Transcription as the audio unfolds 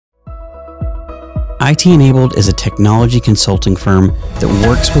IT Enabled is a technology consulting firm that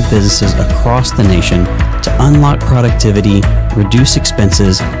works with businesses across the nation to unlock productivity, reduce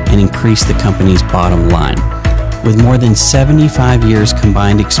expenses, and increase the company's bottom line. With more than 75 years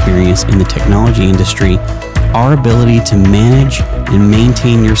combined experience in the technology industry, our ability to manage and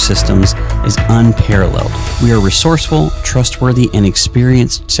maintain your systems is unparalleled. We are resourceful, trustworthy, and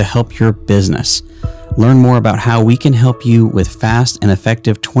experienced to help your business. Learn more about how we can help you with fast and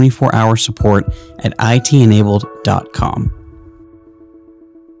effective 24-hour support at itenabled.com.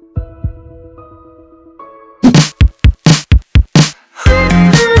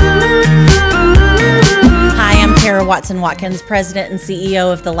 Watson-Watkins, President and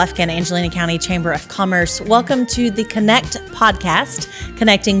CEO of the Lufkin Angelina County Chamber of Commerce. Welcome to the Connect podcast,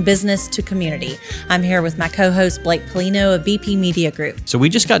 connecting business to community. I'm here with my co-host, Blake Pollino of VP Media Group. So we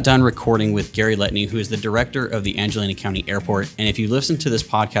just got done recording with Gary Letney, who is the director of the Angelina County Airport. And if you listened to this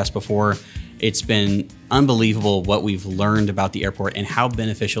podcast before, it's been unbelievable what we've learned about the airport and how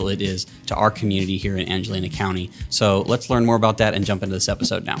beneficial it is to our community here in Angelina County. So let's learn more about that and jump into this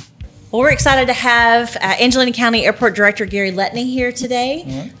episode now. Well, we're excited to have Angelina County Airport Director Gary Letney here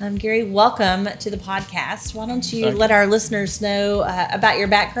today. Gary, welcome to the podcast. Why don't you let our listeners know about your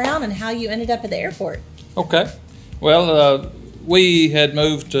background and how you ended up at the airport? Okay. Well, we had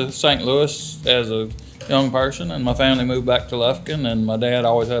moved to St. Louis as a young person, and my family moved back to Lufkin, and my dad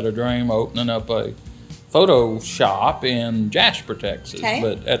always had a dream of opening up a photo shop in Jasper, Texas. Okay.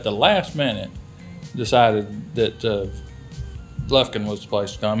 But at the last minute, decided that Lufkin was the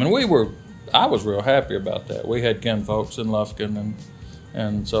place to come, and I was real happy about that. We had kin folks in Lufkin,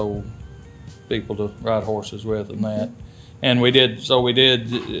 and so people to ride horses with and that, and we did.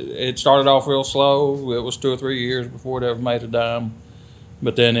 It started off real slow. It was 2 or 3 years before it ever made a dime,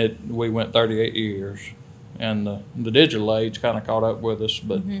 but then we went 38 years, and the digital age kind of caught up with us.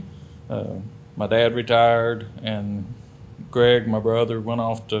 But my dad retired, and Greg, my brother, went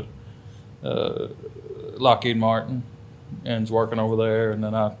off to Lockheed Martin and was working over there, and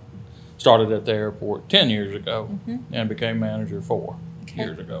then I started at the airport 10 years ago and became manager 4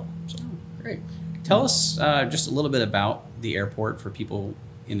 years ago. So. Great. Tell us just a little bit about the airport for people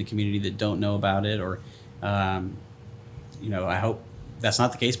in the community that don't know about it, or I hope that's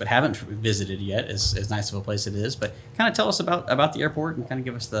not the case, but haven't visited yet, as nice of a place it is. But kind of tell us about the airport and kind of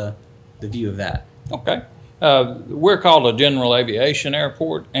give us the view of that. Okay. We're called a general aviation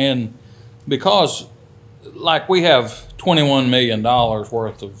airport, and because like we have $21 million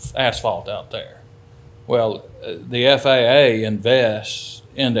worth of asphalt out there. Well, the FAA invests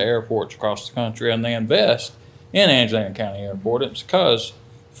into airports across the country, and they invest in Angelina County Airport. It's because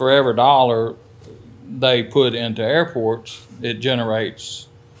for every dollar they put into airports, it generates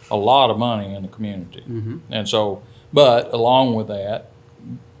a lot of money in the community. And so, but along with that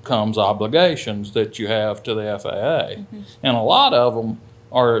comes obligations that you have to the FAA. And a lot of them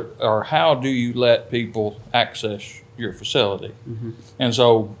are how do you let people access your facility? And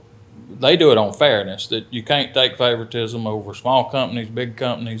so they do it on fairness, that you can't take favoritism over small companies, big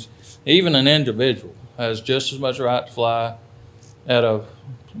companies. Even an individual has just as much right to fly at a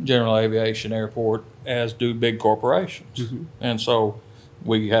general aviation airport as do big corporations. And so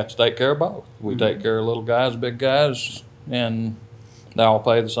we have to take care of both. We take care of little guys, big guys, and they all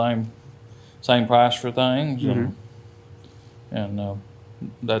pay the same price for things. And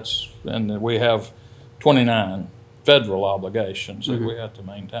we have 29 federal obligations that we have to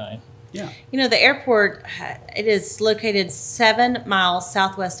maintain. Yeah. You know, the airport, it is located 7 miles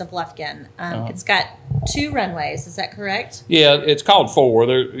southwest of Lufkin. It's got 2 runways. Is that correct? Yeah, it's called 4.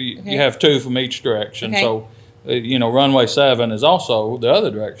 You have 2 from each direction. So, runway 7 is also the other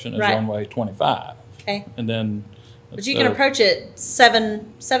direction is runway 25. Okay. And then. But you can approach it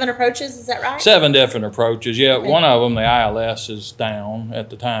 7 approaches, is that right? 7 different approaches. Yeah, one of them, the ILS, is down at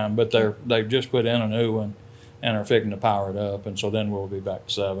the time, but they've just put in a new one and are fixing to power it up, and so then we'll be back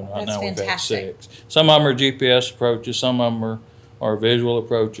to 7. Right now we've had 6. Some of them are GPS approaches, some of them are visual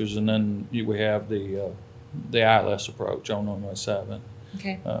approaches, and then we have the ILS approach on runway 7.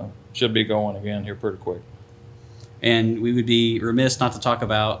 Okay. Should be going again here pretty quick. And we would be remiss not to talk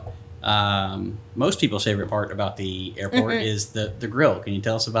about most people's favorite part about the airport is the grill. Can you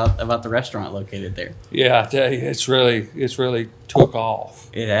tell us about the restaurant located there? Yeah, I tell you, it's really took off.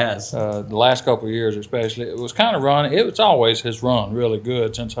 It has. The last couple of years especially, it was kind of running. It always has run really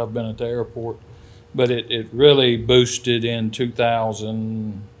good since I've been at the airport, but it really boosted in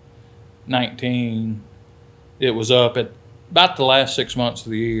 2019. It was up at about the last 6 months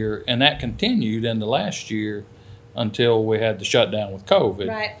of the year, and that continued in the last year until we had the shutdown with COVID.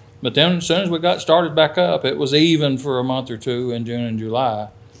 Right. But then as soon as we got started back up, it was even for a month or two in June and July.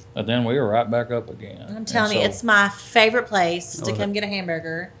 And then we were right back up again. I'm telling you, it's my favorite place to come get a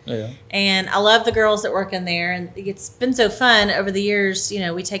hamburger. Yeah. And I love the girls that work in there. And it's been so fun over the years. You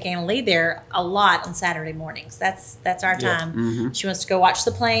know, we take Anna Lee there a lot on Saturday mornings. That's our time. She wants to go watch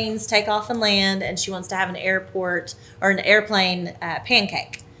the planes take off and land, and she wants to have an airplane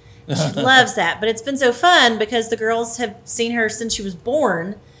pancake. She loves that. But it's been so fun because the girls have seen her since she was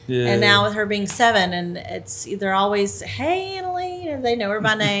born. Yeah. And now with her being 7, and they're always, hey, Annalie, and they know her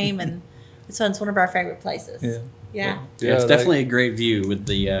by name, and it's one of our favorite places. Yeah. It's definitely a great view with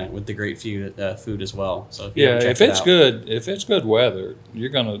the great food as well. So if it's good weather,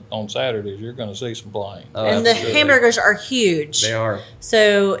 on Saturdays you're gonna see some planes. And the hamburgers are huge. They are.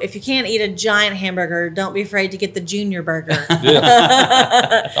 So if you can't eat a giant hamburger, don't be afraid to get the junior burger.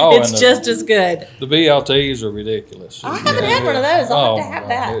 It's just as good. The BLTs are ridiculous. I haven't had one of those. I'll have to have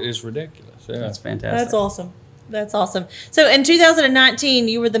that. It's ridiculous. Yeah. That's fantastic. That's awesome. That's awesome. So in 2019,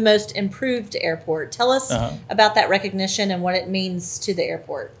 you were the most improved airport. Tell us about that recognition and what it means to the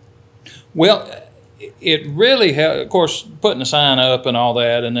airport. Well, it really helps, of course, putting the sign up and all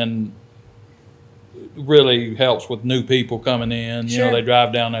that, and then really helps with new people coming in. Sure. You know, they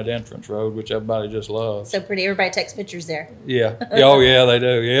drive down that entrance road, which everybody just loves. So pretty. Everybody takes pictures there. Yeah. Oh, yeah, they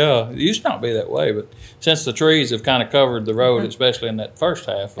do. Yeah. It used to not be that way, but since the trees have kind of covered the road, especially in that first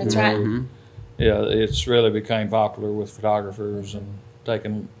half of the road, yeah, it's really became popular with photographers and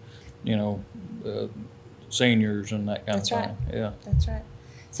taking, seniors and that kind of thing. Yeah, that's right.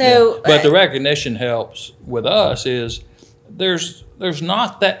 So, but the recognition helps with us is there's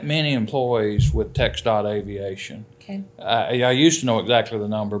not that many employees with TxDOT Aviation. Okay. I used to know exactly the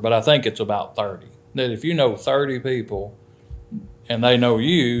number, but I think it's about 30. That if you know 30 people and they know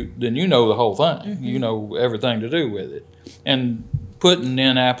you, then you know the whole thing. You know everything to do with it. And putting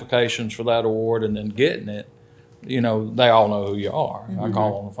in applications for that award and then getting it, they all know who you are. I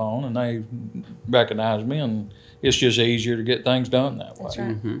call on the phone and they recognize me, and it's just easier to get things done that way. That's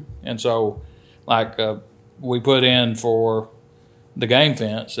right. And so, like we put in for the game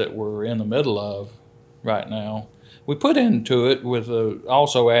fence that we're in the middle of right now, we put into it with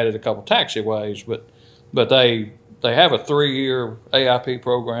also added a couple taxiways, but they have a 3-year AIP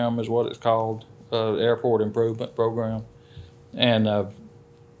program is what it's called, Airport Improvement Program. And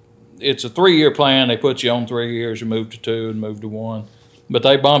it's a 3-year plan. They put you on 3 years. You move to 2 and move to 1. But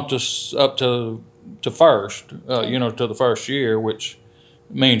they bumped us up to first, to the first year, which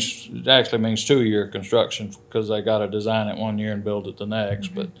actually means 2-year construction because they got to design it 1 year and build it the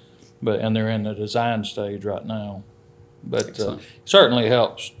next. And they're in the design stage right now. But it certainly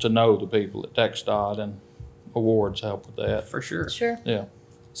helps to know the people at TxDOT, and awards help with that. For sure. Sure. Yeah.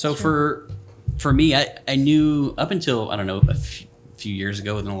 So for me, I knew up until, I don't know, a few years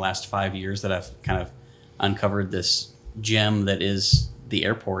ago, within the last 5 years, that I've kind of uncovered this gem that is the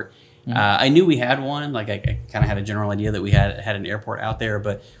airport. I knew we had one. Like I kind of had a general idea that we had an airport out there.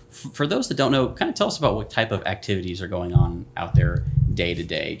 But for those that don't know, kind of tell us about what type of activities are going on out there day to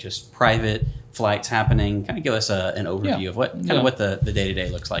day. Just private flights happening. Kind of give us an overview of what the day to day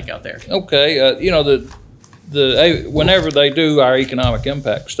looks like out there. Okay. Whenever they do our economic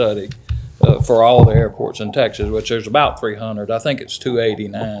impact study for all the airports in Texas, which there's about 300, I think it's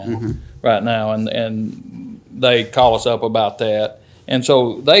 289 right now, and they call us up about that. And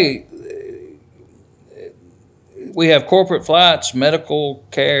so we have corporate flights, medical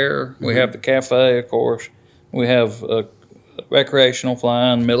care, we have the cafe, of course, we have recreational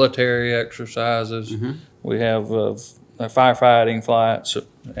flying, military exercises, we have firefighting flights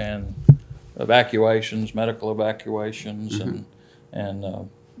and evacuations, medical evacuations, and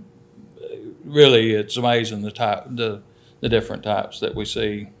really it's amazing the different types that we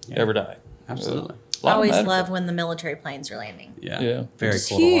see every day. Absolutely. I always love when the military planes are landing. Yeah. Very it's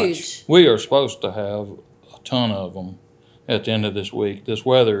cool huge. to watch. We are supposed to have a ton of them at the end of this week. This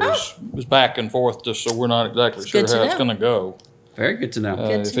weather is back and forth, just so we're not exactly sure how it's going to go. Very good to know.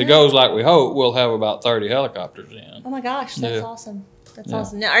 If it goes like we hope, we'll have about 30 helicopters in. Oh my gosh, that's awesome. That's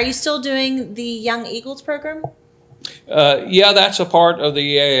awesome. Now, are you still doing the Young Eagles program? Yeah, that's a part of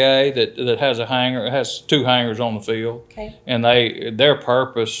the EAA that has a hangar. It has 2 hangars on the field. Okay. And their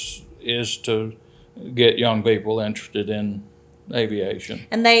purpose is to get young people interested in aviation.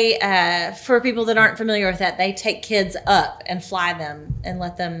 And they, for people that aren't familiar with that, they take kids up and fly them and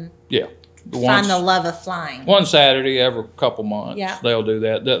let them find the love of flying. One Saturday every couple months, they'll do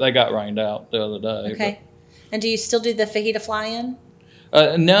that. They got rained out the other day. Okay. And do you still do the fajita fly-in?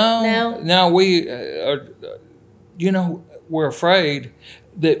 No. We are, we're afraid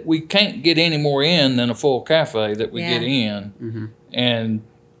that we can't get any more in than a full cafe that we get in. And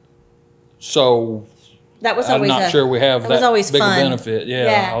so That was I'm always not sure we have that was always big fun. a benefit.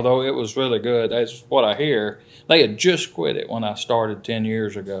 Yeah, although it was really good. That's what I hear. They had just quit it when I started 10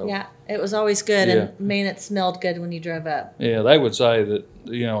 years ago. Yeah, it was always good, and man, it smelled good when you drove up. Yeah, they would say that,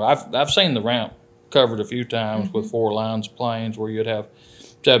 I've seen the ramp covered a few times with 4 lines of planes where you'd have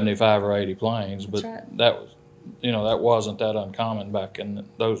 75 or 80 planes, but that was, that wasn't that uncommon back in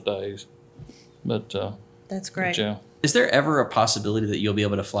those days. But that's great. But, Is there ever a possibility that you'll be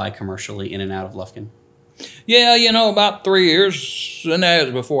able to fly commercially in and out of Lufkin? Yeah, about 3 years, and that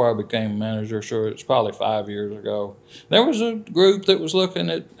was before I became manager, so it's probably 5 years ago. There was a group that was looking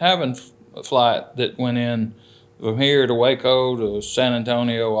at having a flight that went in from here to Waco to San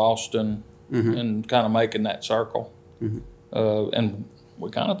Antonio, Austin, and kind of making that circle. And we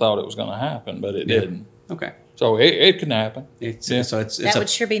kind of thought it was going to happen, but it didn't. Okay. So it can happen. That would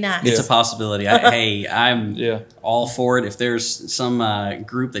sure be nice. It's a possibility. Hey, I'm all for it. If there's some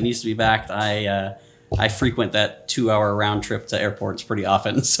group that needs to be backed, I frequent that 2-hour round trip to airports pretty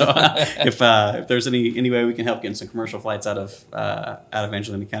often. So if there's any way we can help getting some commercial flights out of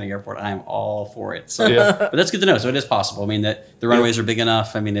Angelina County Airport, I am all for it. So, but that's good to know. So it is possible. I mean, that the runways are big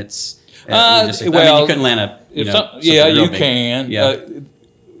enough. I mean, it's you couldn't land a you can. Yeah.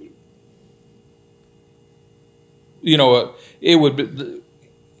 It would be,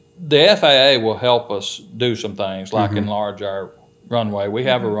 the FAA will help us do some things like enlarge our runway. We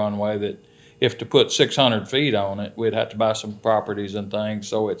have a runway that, if to put 600 feet on it, we'd have to buy some properties and things,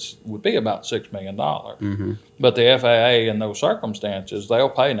 so it would be about $6 million. But the FAA, in those circumstances, they'll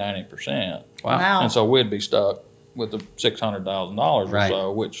pay 90%. Wow. And so we'd be stuck with the $600,000 or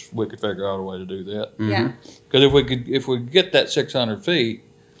so, which we could figure out a way to do that. Yeah. Because if we could get that 600 feet,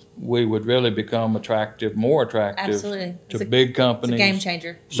 we would really become more attractive to big companies. It's a game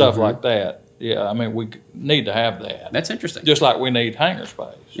changer. Stuff like that. Yeah, I mean, we need to have that. That's interesting. Just like we need hangar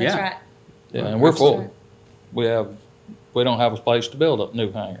space. That's right. Yeah, and we're full. We don't have a place to build a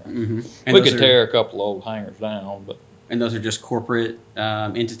new hangar. We could tear a couple of old hangars down, but. And those are just corporate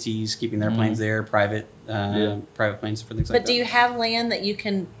entities keeping their planes there, private planes for things like that. But do you have land that you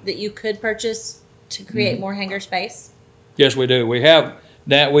could purchase to create more hangar space? Yes, we do. We have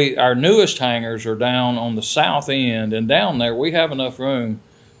that. Our newest hangars are down on the south end, and down there we have enough room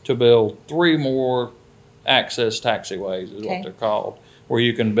to build 3 more access taxiways, is what they're called, where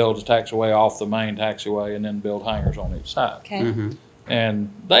you can build a taxiway off the main taxiway and then build hangars on each side. Okay.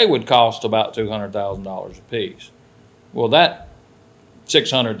 And they would cost about $200,000 a piece. Well, that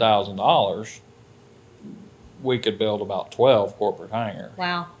 $600,000, we could build about 12 corporate hangars.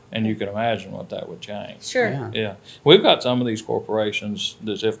 Wow. And you can imagine what that would change. Sure. Yeah. We've got some of these corporations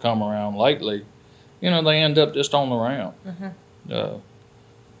that have come around lately, they end up just on the ramp.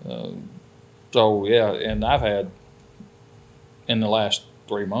 So, yeah, and I've had, in the last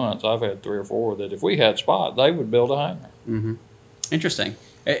 3 months, I've had 3 or 4 that if we had spot, they would build a hangar. Interesting.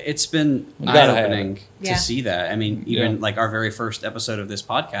 It's been eye-opening to see that. I mean, even like our very first episode of this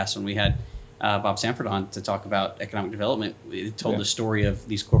podcast, when we had Bob Sanford on to talk about economic development, it told the story of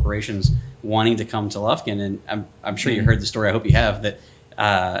these corporations wanting to come to Lufkin. And I'm sure you heard the story, I hope you have, that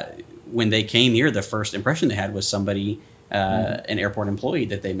when they came here, the first impression they had was somebody, an airport employee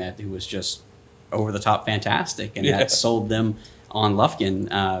that they met who was just over the top fantastic, and that sold them on Lufkin.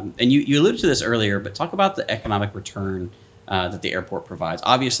 And you alluded to this earlier, but talk about the economic return that the airport provides.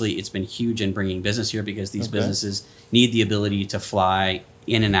 Obviously, it's been huge in bringing business here because these businesses need the ability to fly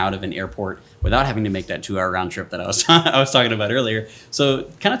in and out of an airport without having to make that 2-hour round trip that I was talking about earlier. So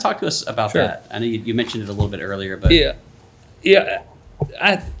kind of talk to us about that. I know you mentioned it a little bit earlier, but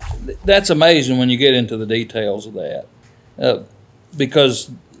that's amazing when you get into the details of that,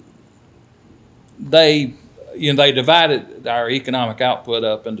 because they divided our economic output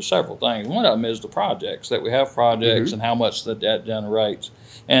up into several things. One of them is the projects, that we have projects and how much that generates.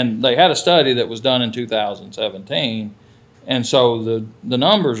 And they had a study that was done in 2017, and so the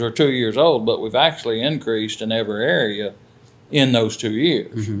numbers are 2 years old, but we've actually increased in every area in those 2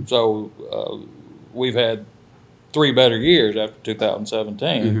 years. So we've had 3 better years after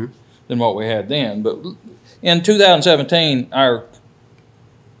 2017 than what we had then. But in 2017, our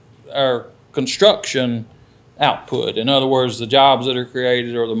construction output, in other words, the jobs that are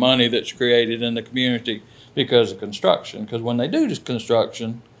created or the money that's created in the community because of construction. Because when they do this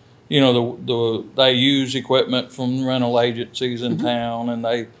construction, they use equipment from rental agencies in town, and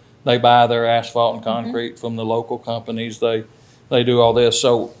they buy their asphalt and concrete from the local companies. They do all this.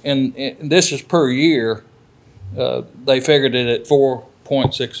 So, and this is per year. They figured it at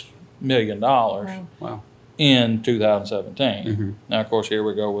 $4.6 million in 2017. Now, of course, here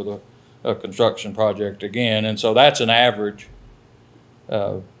we go with a construction project again, and so that's an average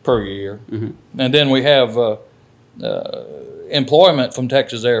per year. And then we have employment from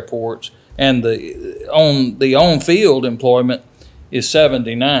Texas airports, and the on-field employment is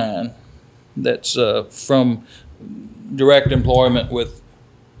 79. That's from direct employment with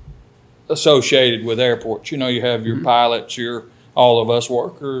associated with airports. You know, you have your pilots, all of us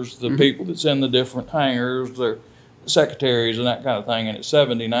workers, the people that's in the different hangars, the secretaries and that kind of thing, and it's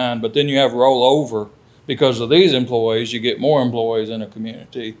 79. But then you have rollover. Because of these employees, you get more employees in a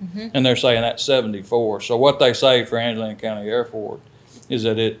community, and they're saying that's 74. So what they say for Angelina County Airport is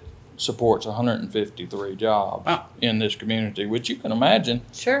that it supports 153 jobs in this community, which you can imagine,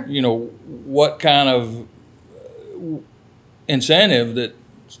 you know, what kind of incentive that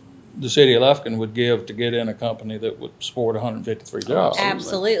the city of Lufkin would give to get in a company that would support 153 jobs.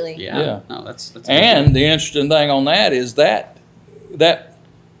 Absolutely. Yeah. No, that's and the interesting thing on that is that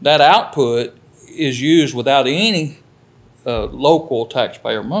output is used without any local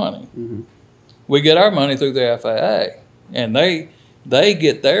taxpayer money. We get our money through the FAA, and they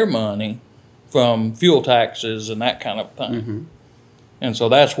get their money from fuel taxes and that kind of thing. And so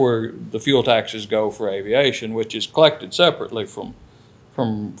that's where the fuel taxes go for aviation, which is collected separately from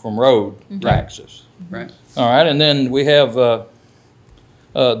road taxes. Right. All right, and then we have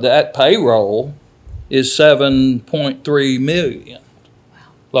that payroll is $7.3 million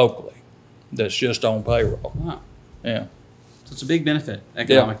locally. That's just on payroll. Wow. Yeah. So it's a big benefit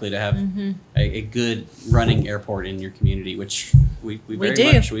economically to have a good running airport in your community, which we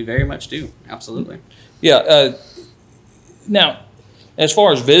very much do. Absolutely. Yeah. Now, as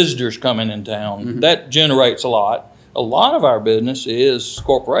far as visitors coming in town, that generates a lot. A lot of our business is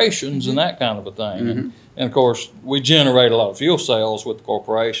corporations and that kind of a thing. And of course, we generate a lot of fuel sales with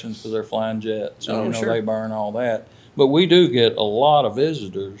corporations because they're flying jets and they burn all that. But we do get a lot of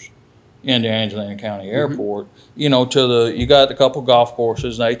visitors into Angelina County Airport. You know, you got a couple golf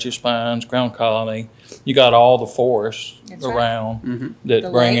courses, Nature Spines, Crown Colony. You got all the forests around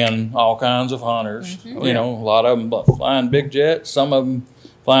that bring in all kinds of hunters. You know, a lot of them flying big jets, some of them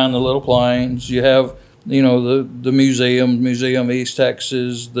flying the little planes. You have, you know, the Museum East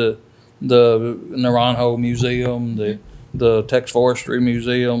Texas, the Naranjo Museum, the Texas Forestry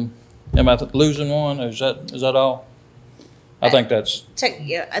Museum. Am I losing one? Is that all? I think that's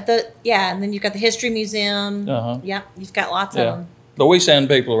and then you've got the History Museum. Yeah, you've got lots of them. But we send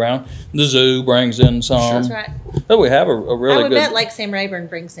people around. The zoo brings in some. That's right. But we have a really good. I would bet like Sam Rayburn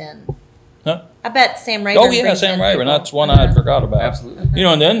brings in. Huh? I bet Sam Rayburn. Oh yeah, Sam Rayburn. That's one I had forgot about. Absolutely. You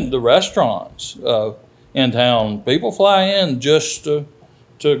know, and then the restaurants in town. People fly in just to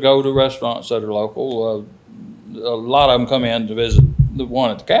go to restaurants that are local. A lot of them come in to visit the one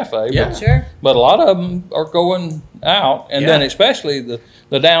at the cafe. Yeah, but a lot of them are going out, and then especially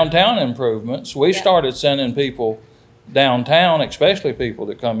the downtown improvements. We started sending people downtown, especially people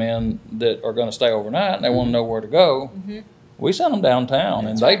that come in that are going to stay overnight and they want to know where to go. We send them downtown,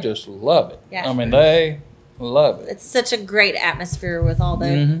 and they just love it. Yeah. I mean, they love it. It's such a great atmosphere with all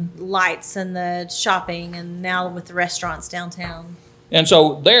the lights and the shopping, and now with the restaurants downtown. And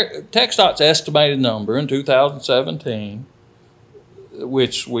so TxDOT's estimated number in 2017,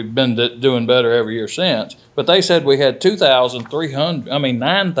 which we've been doing better every year since, but they said we had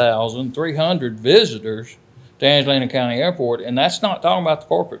 9,300 visitors to Angelina County Airport, and that's not talking about the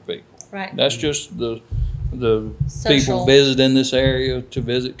corporate people. Right. That's just the people visiting this area to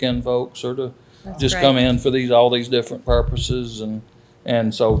visit kinfolks or to come in for all these different purposes,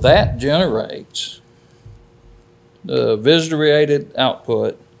 and so that generates the visitor-related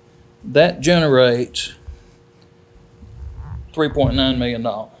output. That generates $3.9 million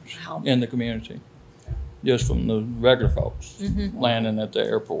in the community, just from the regular folks landing at the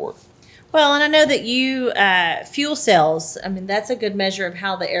airport. Well, and I know that you fuel cells. I mean, that's a good measure of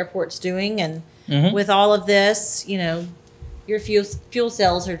how the airport's doing, and with all of this, you know, your fuel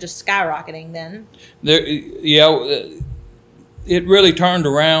cells are just skyrocketing. Then, it really turned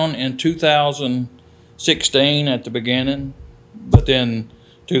around in 2016 at the beginning, but then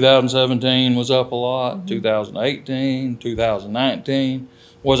 2017 was up a lot. 2018, 2019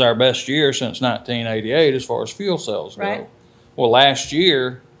 was our best year since 1988 as far as fuel cells go. Right. Well, last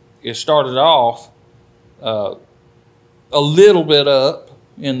year it started off a little bit up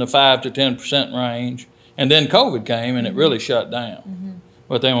in the 5 to 10% range, and then COVID came and it really shut down.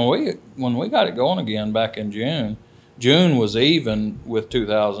 But then when we got it going again back in June was even with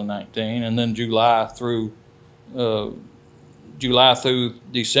 2019, and then July through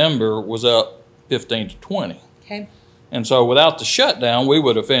December was up 15 to 20. Okay. And so without the shutdown, we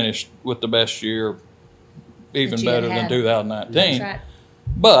would have finished with the best year, even better than 2019. That's right.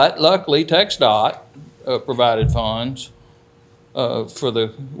 But luckily, TxDOT provided funds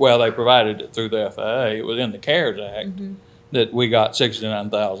they provided it through the FAA. It was in the CARES Act that we got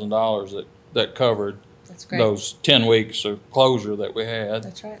 $69,000 that covered those 10 weeks of closure that we had.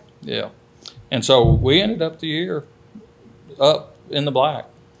 That's right. Yeah. And so we ended up the year up in the black.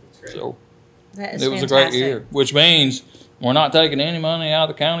 So that is it was fantastic. a great year, which means we're not taking any money out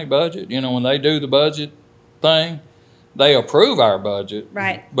of the county budget. You know, when they do the budget thing, they approve our budget.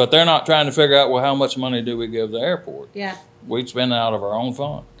 Right. But they're not trying to figure out, well, how much money do we give the airport? Yeah. We spend it out of our own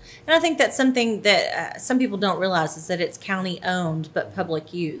fund. And I think that's something that some people don't realize is that it's county owned but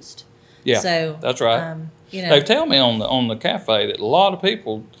public used. Yeah, so that's right. You know, They tell me on the cafe that a lot of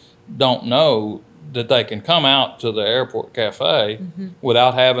people don't know that they can come out to the airport cafe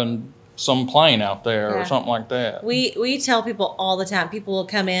without having some plane out there or something like that. We tell people all the time. People will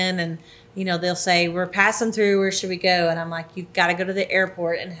come in and, you know, they'll say, we're passing through, where should we go? And I'm like, you've got to go to the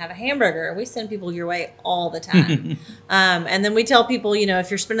airport and have a hamburger. We send people your way all the time. And then we tell people, you know, if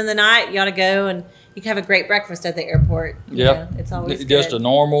you're spending the night, you ought to go and you can have a great breakfast at the airport. Yeah, it's always just good. a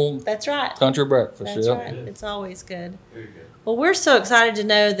normal That's right. country breakfast. That's right. It's always good. Very good. Well, we're so excited to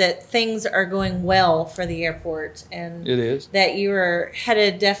know that things are going well for the airport, and it is that you are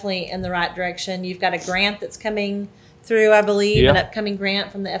headed definitely in the right direction. You've got a grant that's coming through, I believe, an upcoming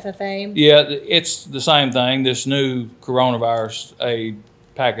grant from the FFA. Yeah, it's the same thing. This new coronavirus aid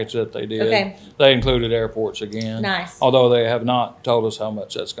package that they did, they included airports again. Nice. Although they have not told us how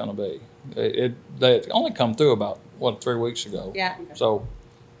much that's going to be. They only come through about 3 weeks ago. Yeah. So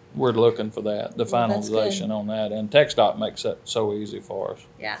we're looking for that, the finalization on that, and TxDOT makes that so easy for us.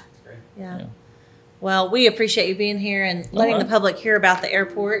 Yeah. Yeah. Well, we appreciate you being here and letting the public hear about the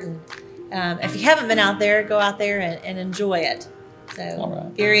airport. And if you haven't been out there, go out there and enjoy it.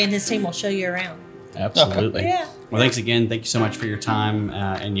 So Gary and his team will show you around. Absolutely. Yeah. Well, thanks again. Thank you so much for your time.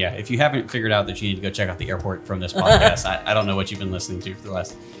 And yeah, if you haven't figured out that you need to go check out the airport from this podcast, I don't know what you've been listening to for the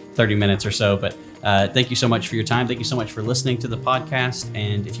last 30 minutes or so, but thank you so much for your time. Thank you so much for listening to the podcast.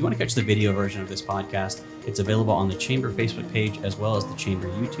 And if you want to catch the video version of this podcast, it's available on the Chamber Facebook page as well as the Chamber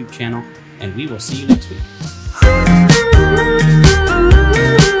YouTube channel. And we will see you next week.